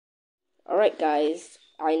Alright, guys,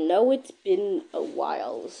 I know it's been a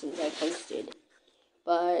while since I posted,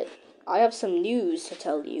 but I have some news to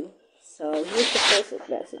tell you. So here's the first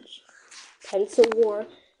message. Pencil War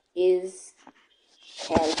is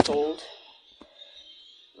cancelled.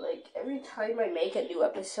 Like, every time I make a new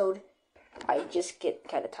episode, I just get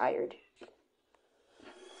kind of tired.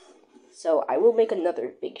 So I will make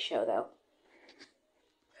another big show, though.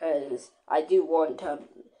 Because I do want to,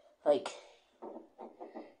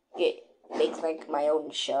 make my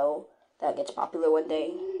own show that gets popular one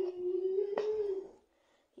day.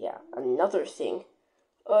 Yeah, another thing.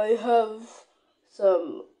 I have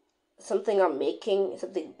something I'm making,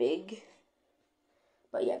 something big.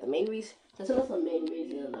 But yeah, that's not the main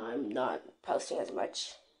reason I'm not posting as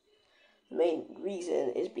much. The main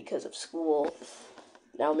reason is because of school.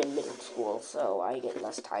 Now I'm in middle school, so I get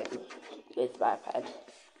less time with my iPad.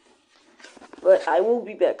 But I will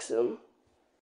be back soon.